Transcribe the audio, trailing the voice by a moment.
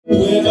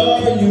Where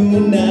are you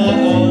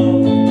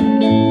now?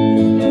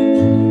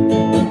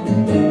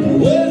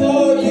 Where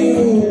are you?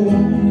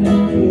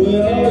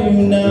 Where are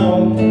you now?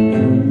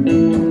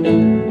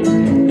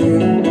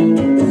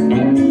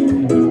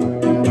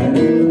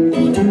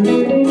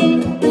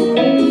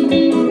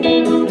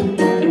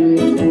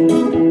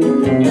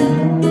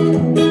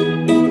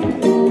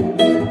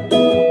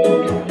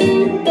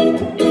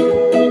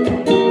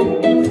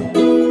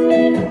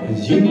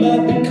 You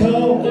might be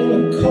caught in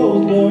a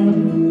cold one,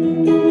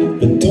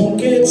 but don't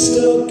get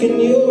stuck in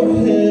your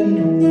head.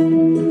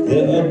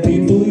 There are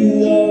people you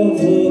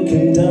love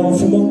looking down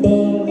from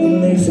above,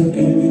 and they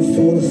forgive you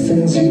for the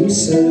things you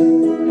said.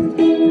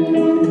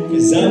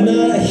 'Cause I'm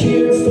not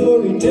here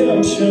for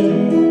redemption,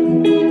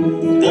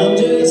 I'm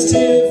just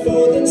here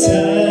for the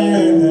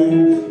time.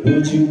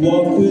 Would you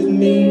walk with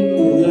me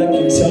like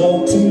you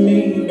talk to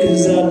me?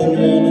 'Cause I've been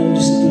running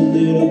just a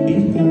little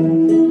behind.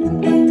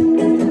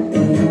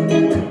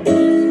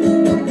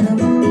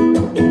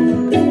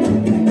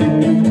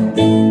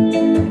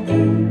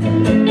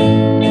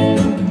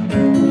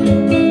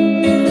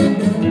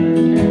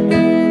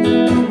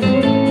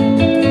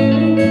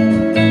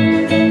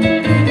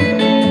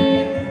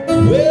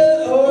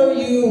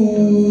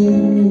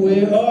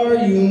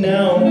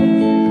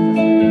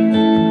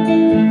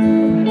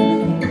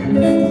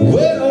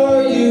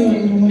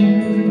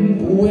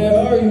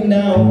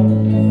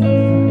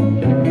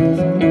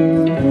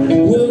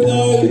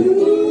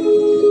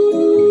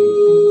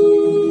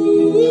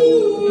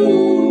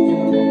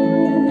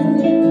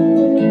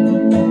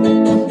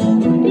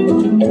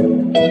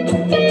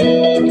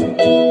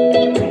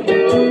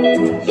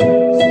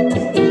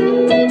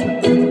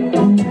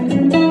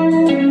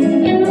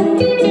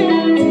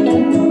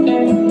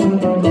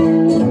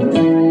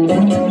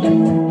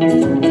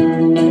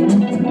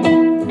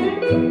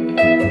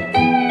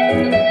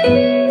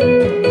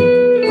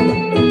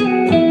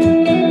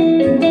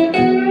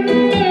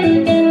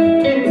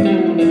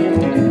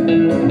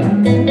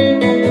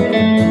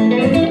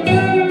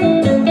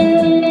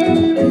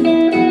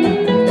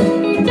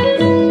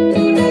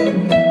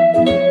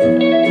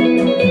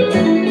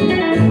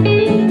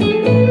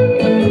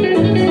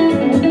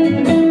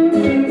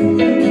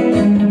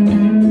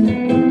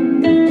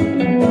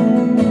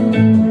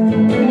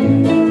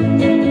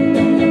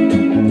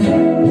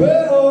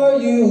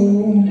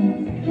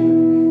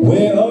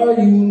 Where are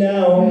you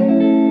now?